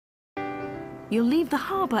you'll leave the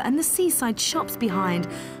harbour and the seaside shops behind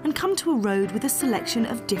and come to a road with a selection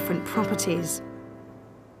of different properties.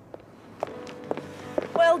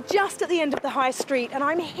 Well, just at the end of the high street, and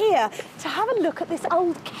I'm here to have a look at this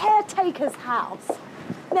old caretaker's house.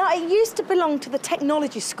 Now, it used to belong to the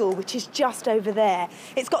technology school, which is just over there.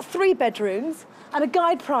 It's got 3 bedrooms and a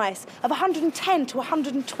guide price of £110,000 to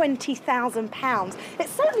 £120,000.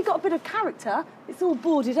 It's certainly got a bit of character. It's all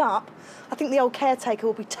boarded up. I think the old caretaker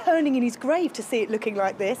will be turning in his grave to see it looking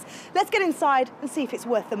like this. Let's get inside and see if it's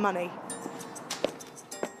worth the money.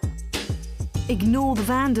 Ignore the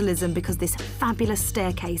vandalism because this fabulous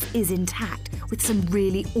staircase is intact with some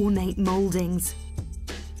really ornate mouldings.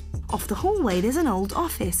 Off the hallway there's an old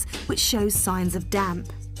office which shows signs of damp.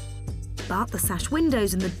 But the sash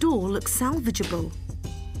windows and the door look salvageable.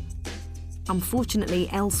 Unfortunately,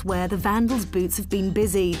 elsewhere the vandals' boots have been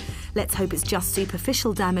busy. Let's hope it's just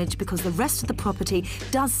superficial damage because the rest of the property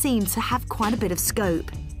does seem to have quite a bit of scope.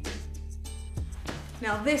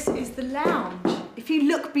 Now this is the lounge. If you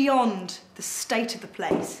look beyond the state of the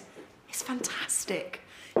place, it's fantastic.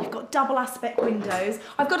 You've got double aspect windows.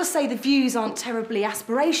 I've got to say the views aren't terribly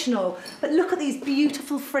aspirational, but look at these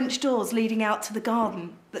beautiful French doors leading out to the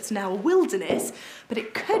garden that's now a wilderness, but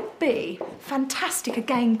it could be fantastic.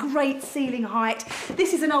 Again, great ceiling height.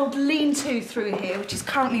 This is an old lean-to through here, which is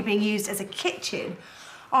currently being used as a kitchen.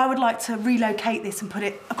 I would like to relocate this and put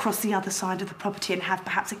it across the other side of the property and have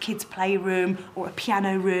perhaps a kids' playroom or a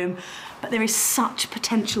piano room. But there is such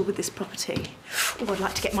potential with this property. Oh, I'd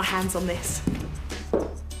like to get my hands on this.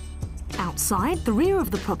 Outside, the rear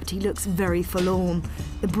of the property looks very forlorn.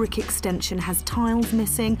 The brick extension has tiles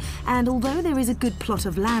missing, and although there is a good plot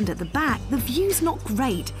of land at the back, the view's not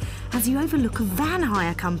great, as you overlook a van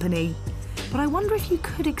hire company. But I wonder if you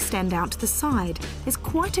could extend out to the side. There's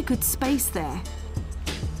quite a good space there.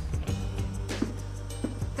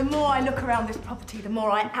 The more I look around this property, the more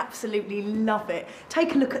I absolutely love it.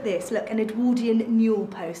 Take a look at this. Look, an Edwardian newel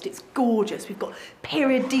post. It's gorgeous. We've got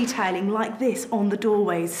period detailing like this on the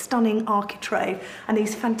doorways, stunning architrave, and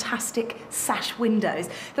these fantastic sash windows.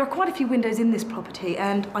 There are quite a few windows in this property,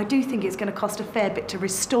 and I do think it's going to cost a fair bit to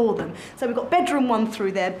restore them. So we've got bedroom 1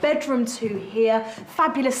 through there, bedroom 2 here,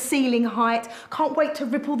 fabulous ceiling height. Can't wait to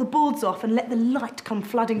rip all the boards off and let the light come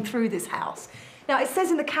flooding through this house. Now, it says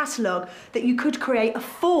in the catalogue that you could create a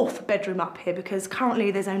 4th bedroom up here because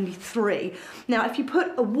currently there's only 3. Now, if you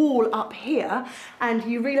put a wall up here and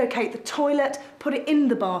you relocate the toilet, put it in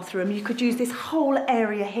the bathroom, you could use this whole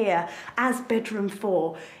area here as bedroom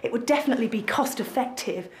 4. It would definitely be cost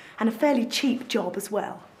effective and a fairly cheap job as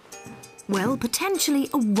well. Well, potentially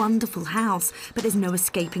a wonderful house, but there's no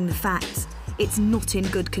escaping the facts. It's not in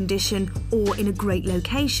good condition or in a great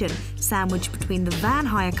location, sandwiched between the van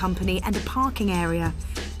hire company and a parking area.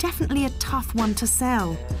 Definitely a tough one to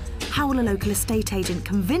sell. How will a local estate agent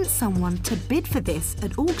convince someone to bid for this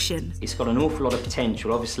at auction? It's got an awful lot of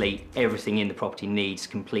potential. Obviously, everything in the property needs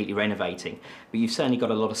completely renovating, but you've certainly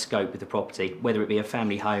got a lot of scope with the property, whether it be a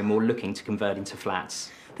family home or looking to convert into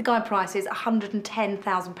flats. The guide price is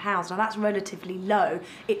 £110,000. Now, that's relatively low.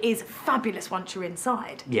 It is fabulous once you're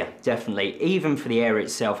inside. Yeah, definitely. Even for the area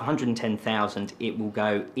itself, £110,000, it will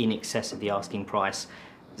go in excess of the asking price.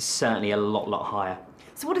 Certainly a lot higher.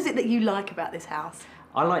 So what is it that you like about this house?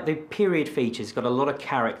 I like the period features. It's got a lot of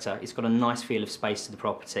character. It's got a nice feel of space to the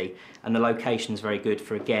property, and the location's very good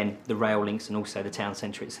for, again, the rail links and also the town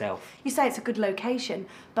centre itself. You say it's a good location,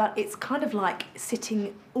 but it's kind of like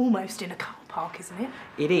sitting almost in a car park, isn't it?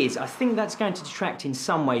 It is. I think that's going to detract in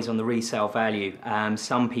some ways on the resale value.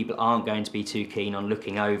 Some people aren't going to be too keen on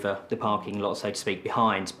looking over the parking lot, so to speak,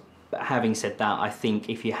 behind. But having said that, I think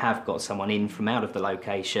if you have got someone in from out of the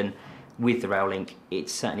location with the rail link,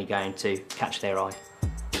 it's certainly going to catch their eye.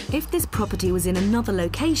 If this property was in another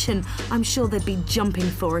location, I'm sure they'd be jumping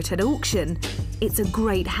for it at auction. It's a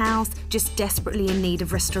great house, just desperately in need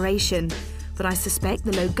of restoration. But I suspect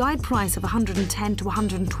the low guide price of £110,000 to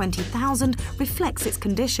 £120,000 reflects its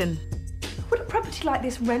condition. Would a property like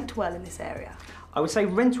this rent well in this area? I would say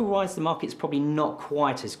rental-wise, the market's probably not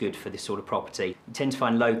quite as good for this sort of property. You tend to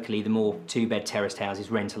find locally the more 2-bed terraced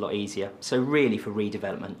houses rent a lot easier, so really for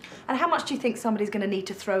redevelopment. And how much do you think somebody's going to need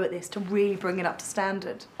to throw at this to really bring it up to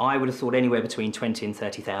standard? I would have thought anywhere between 20 and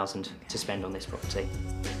 30,000 to spend on this property.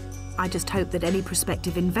 I just hope that any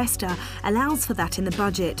prospective investor allows for that in the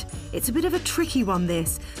budget. It's a bit of a tricky one,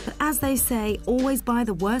 this, but as they say, always buy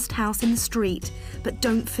the worst house in the street. But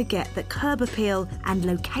don't forget that curb appeal and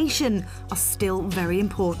location are still very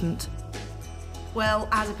important. Well,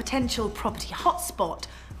 as a potential property hotspot,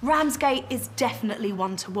 Ramsgate is definitely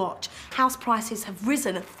one to watch. House prices have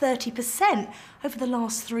risen at 30% over the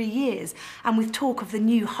last 3 years. And with talk of the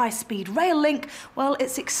new high-speed rail link, well,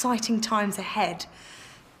 it's exciting times ahead.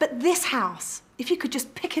 But this house, if you could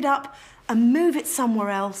just pick it up and move it somewhere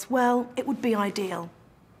else, well, it would be ideal.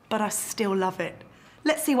 But I still love it.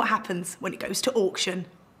 Let's see what happens when it goes to auction.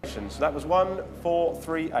 So that was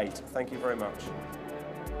 1438. Thank you very much.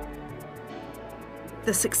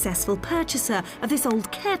 The successful purchaser of this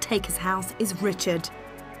old caretaker's house is Richard.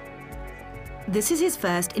 This is his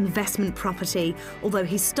first investment property, although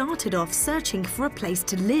he started off searching for a place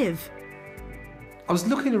to live. I was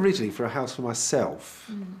looking originally for a house for myself,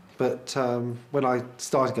 but when I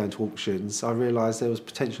started going to auctions, I realised there was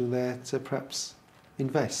potential there to perhaps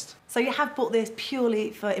invest. So you have bought this purely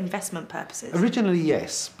for investment purposes? Originally,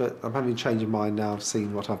 yes, but I'm having a change of mind now. I've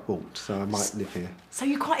seen what I've bought, so I might live here. So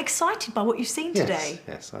you're quite excited by what you've seen today?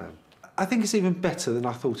 Yes, I am. I think it's even better than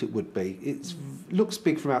I thought it would be. It looks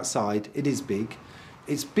big from outside. It is big.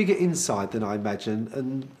 It's bigger inside than I imagined,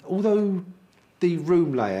 and although the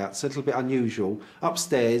room layout's a little bit unusual,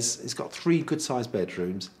 upstairs it's got 3 good-sized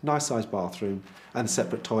bedrooms, nice-sized bathroom, and a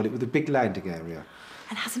separate toilet with a big landing area.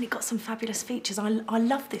 And hasn't it got some fabulous features? I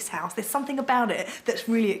love this house. There's something about it that's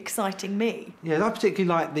really exciting me. Yeah, I particularly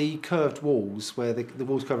like the curved walls, where the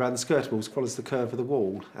walls go around the skirt walls, follows the curve of the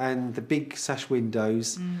wall, and the big sash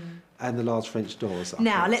windows and the large French doors.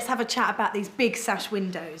 Now, let's have a chat about these big sash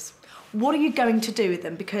windows. What are you going to do with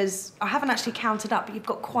them? Because I haven't actually counted up, but you've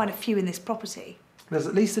got quite a few in this property. There's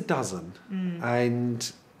at least a dozen,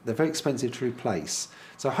 and they're very expensive to replace.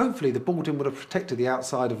 So hopefully the boarding would have protected the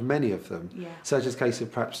outside of many of them. Yeah. So it's just a case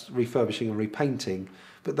of perhaps refurbishing and repainting.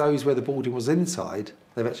 But those where the boarding was inside,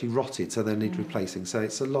 they've actually rotted, so they need replacing. So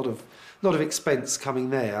it's a lot of expense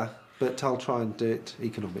coming there, but I'll try and do it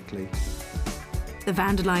economically. The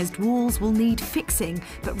vandalised walls will need fixing,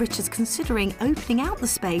 but Richard's considering opening out the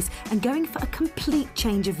space and going for a complete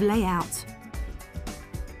change of layout.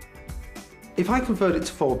 If I convert it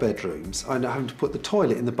to 4 bedrooms, I'm having to put the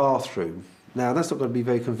toilet in the bathroom. Now, that's not going to be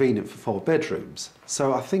very convenient for 4 bedrooms.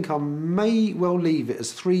 So I think I may well leave it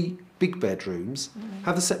as 3 big bedrooms,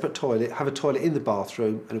 have a separate toilet, have a toilet in the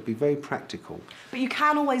bathroom, and it'll be very practical. But you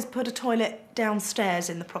can always put a toilet downstairs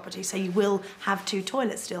in the property, so you will have 2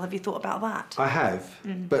 toilets still. Have you thought about that? I have,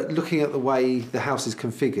 but looking at the way the house is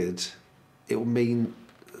configured, it will mean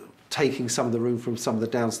taking some of the room from some of the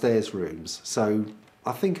downstairs rooms. So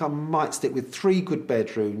I think I might stick with 3 good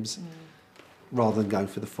bedrooms rather than going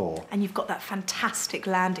for the 4. And you've got that fantastic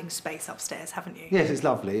landing space upstairs, haven't you? Yes, it's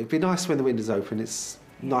lovely. It'd be nice when the windows open. It's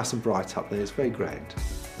nice and bright up there. It's very grand.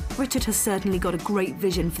 Richard has certainly got a great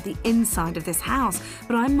vision for the inside of this house,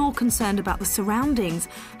 but I'm more concerned about the surroundings.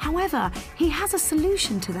 However, he has a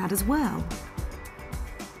solution to that as well.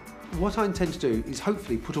 What I intend to do is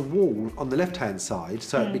hopefully put a wall on the left-hand side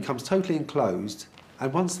so it becomes totally enclosed,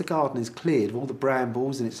 and once the garden is cleared of all the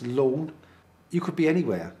brambles and it's lawn, you could be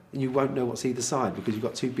anywhere and you won't know what's either side because you've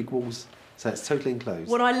got 2 big walls, so it's totally enclosed.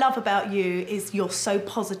 What I love about you is you're so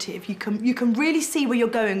positive. You can really see where you're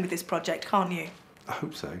going with this project, can't you? I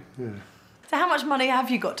hope so, yeah. So how much money have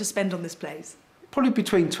you got to spend on this place? Probably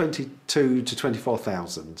between 22 to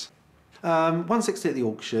 24,000. 160 at the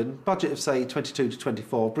auction, budget of say 22 to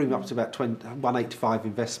 24, bring up to about 185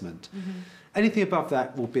 investment. Anything above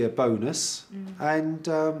that will be a bonus, and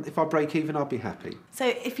if I break even, I'll be happy. So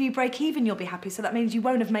if you break even, you'll be happy, so that means you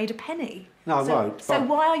won't have made a penny. No, I won't. So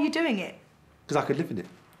why are you doing it? Because I could live in it.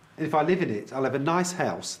 And if I live in it, I'll have a nice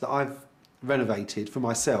house that I've renovated for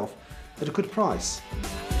myself at a good price.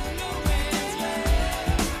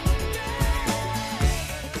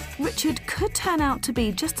 Richard could turn out to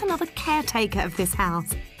be just another caretaker of this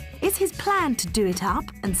house. Is his plan to do it up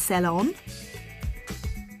and sell on?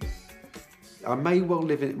 I may well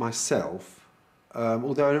live in it myself,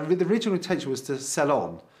 although the original intention was to sell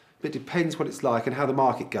on, but it depends what it's like and how the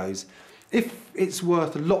market goes. If it's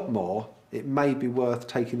worth a lot more, it may be worth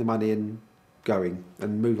taking the money and going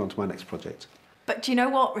and move on to my next project. But do you know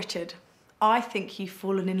what, Richard? I think you've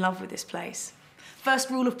fallen in love with this place.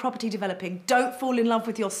 First rule of property developing, don't fall in love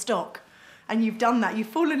with your stock. And you've done that. You've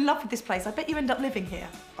fallen in love with this place. I bet you end up living here.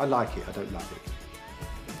 I like it, I don't love it.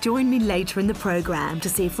 Join me later in the programme to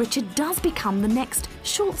see if Richard does become the next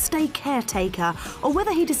short-stay caretaker or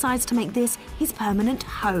whether he decides to make this his permanent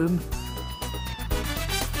home.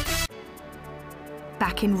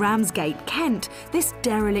 Back in Ramsgate, Kent, this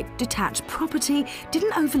derelict detached property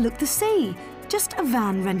didn't overlook the sea, just a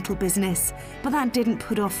van rental business. But that didn't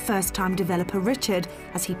put off first-time developer Richard,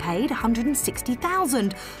 as he paid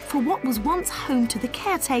 $160,000 for what was once home to the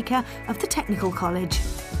caretaker of the technical college.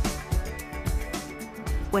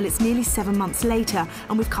 Well, it's nearly 7 months later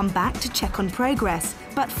and we've come back to check on progress.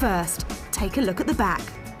 But first, take a look at the back.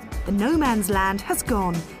 The no man's land has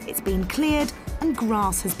gone. It's been cleared and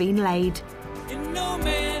grass has been laid. In no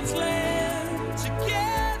man's land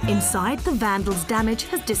together. Inside, the vandals' damage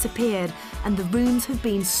has disappeared and the rooms have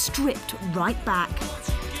been stripped right back.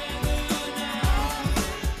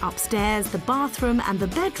 Upstairs, the bathroom and the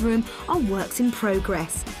bedroom are works in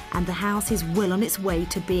progress and the house is well on its way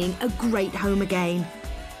to being a great home again.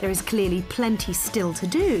 There is clearly plenty still to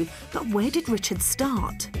do, but where did Richard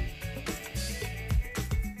start?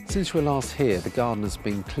 Since we were last here, the garden has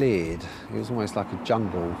been cleared. It was almost like a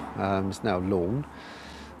jungle. It's now lawn.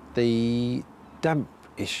 The damp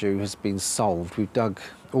issue has been solved. We've dug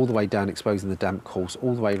all the way down, exposing the damp course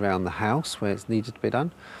all the way around the house where it's needed to be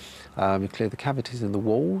done. We've cleared the cavities in the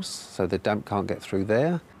walls so the damp can't get through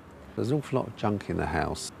there. There's an awful lot of junk in the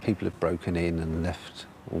house. People have broken in and left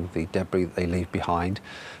all the debris that they leave behind.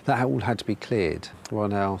 That all had to be cleared. We're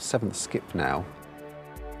on our 7th skip now.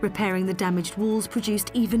 Repairing the damaged walls produced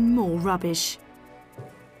even more rubbish.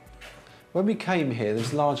 When we came here, there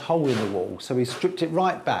was a large hole in the wall, so we stripped it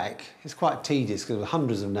right back. It's quite tedious because there were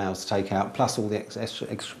hundreds of nails to take out, plus all the extra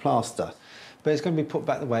plaster. But it's going to be put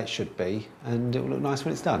back the way it should be, and it will look nice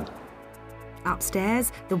when it's done.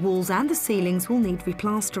 Upstairs, the walls and the ceilings will need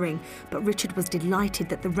replastering, but Richard was delighted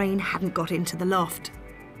that the rain hadn't got into the loft.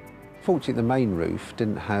 Fortunately, the main roof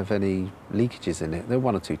didn't have any leakages in it. There were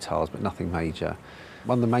 1 or 2 tiles, but nothing major.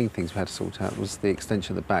 One of the main things we had to sort out was the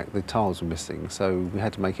extension at the back. The tiles were missing, so we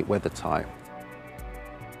had to make it weather-tight.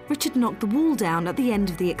 Richard knocked the wall down at the end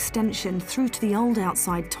of the extension through to the old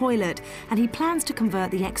outside toilet, and he plans to convert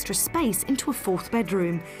the extra space into a 4th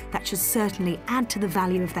bedroom. That should certainly add to the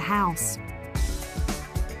value of the house.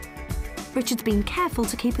 Richard's been careful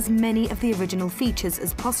to keep as many of the original features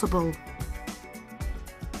as possible.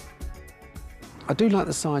 I do like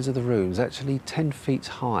the size of the rooms, actually 10 feet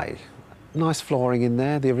high. Nice flooring in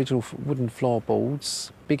there, the original wooden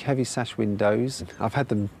floorboards, big heavy sash windows. I've had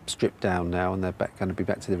them stripped down now and they're going to be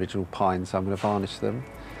back to the original pine, so I'm going to varnish them.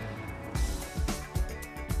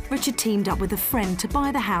 Richard teamed up with a friend to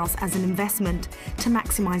buy the house as an investment. To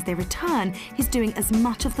maximise their return, he's doing as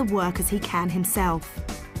much of the work as he can himself.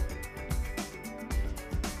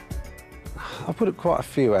 I put quite a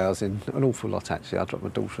few hours in, an awful lot actually. I drop my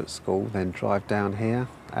daughter at school, then drive down here,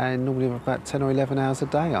 and normally about 10 or 11 hours a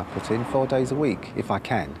day I put in, 4 days a week, if I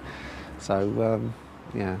can. So,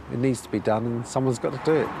 yeah, it needs to be done and someone's got to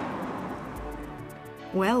do it.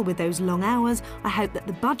 Well, with those long hours, I hope that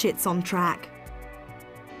the budget's on track.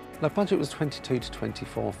 The budget was 22 to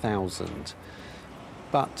 24,000,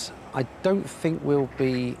 but I don't think we'll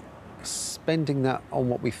be spending that on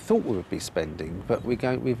what we thought we would be spending, but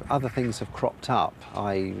other things have cropped up,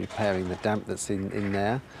 i.e. repairing the damp that's in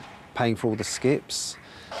there, paying for all the skips,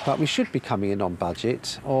 but we should be coming in on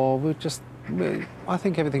budget, or I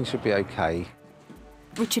think everything should be okay.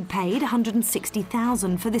 Richard paid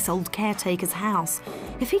 $160,000 for this old caretaker's house.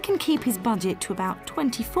 If he can keep his budget to about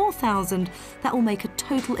 $24,000, that will make a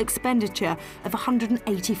total expenditure of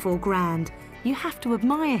 $184,000. You have to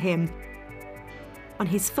admire him. On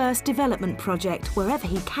his first development project, wherever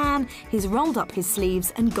he can, he's rolled up his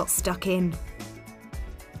sleeves and got stuck in.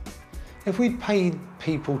 If we'd paid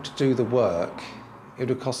people to do the work, it would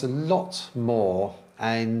have cost a lot more,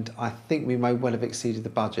 and I think we may well have exceeded the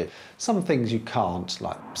budget. Some things you can't,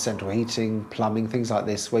 like central heating, plumbing, things like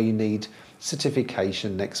this, where you need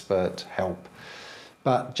certification, expert help.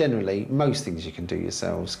 But generally, most things you can do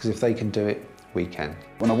yourselves, because if they can do it, we can.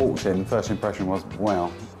 When I walked in, first impression was,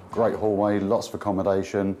 wow, great hallway, lots of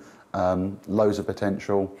accommodation, loads of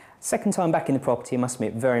potential. Second time back in the property, I must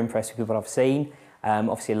admit, very impressed with what I've seen.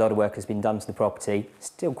 Obviously, a lot of work has been done to the property.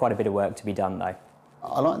 Still quite a bit of work to be done, though.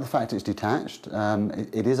 I like the fact it's detached.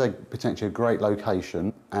 It is potentially a great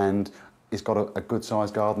location, and it's got a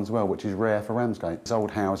good-sized garden as well, which is rare for Ramsgate. It's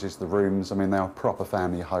old houses, the rooms, I mean, they are proper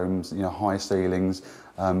family homes, you know, high ceilings.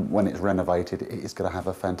 When it's renovated, it's going to have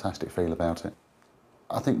a fantastic feel about it.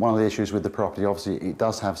 I think one of the issues with the property, obviously, it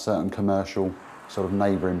does have certain commercial sort of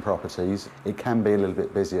neighbouring properties. It can be a little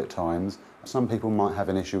bit busy at times. Some people might have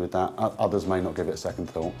an issue with that, others may not give it a second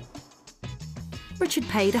thought. Richard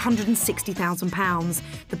paid £160,000.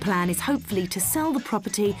 The plan is hopefully to sell the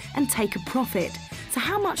property and take a profit. So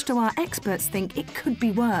how much do our experts think it could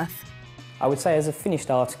be worth? I would say as a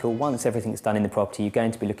finished article, once everything's done in the property, you're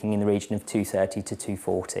going to be looking in the region of 230 to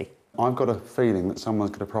 240. I've got a feeling that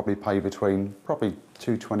someone's going to probably pay between probably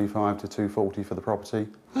 225 to 240 for the property.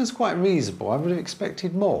 That's quite reasonable. I would have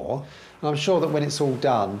expected more. And I'm sure that when it's all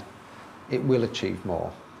done, it will achieve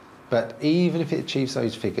more. But even if it achieves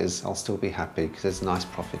those figures, I'll still be happy because there's a nice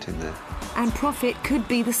profit in there. And profit could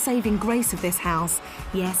be the saving grace of this house.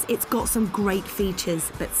 Yes, it's got some great features,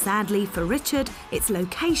 but sadly for Richard, its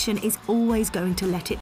location is always going to let it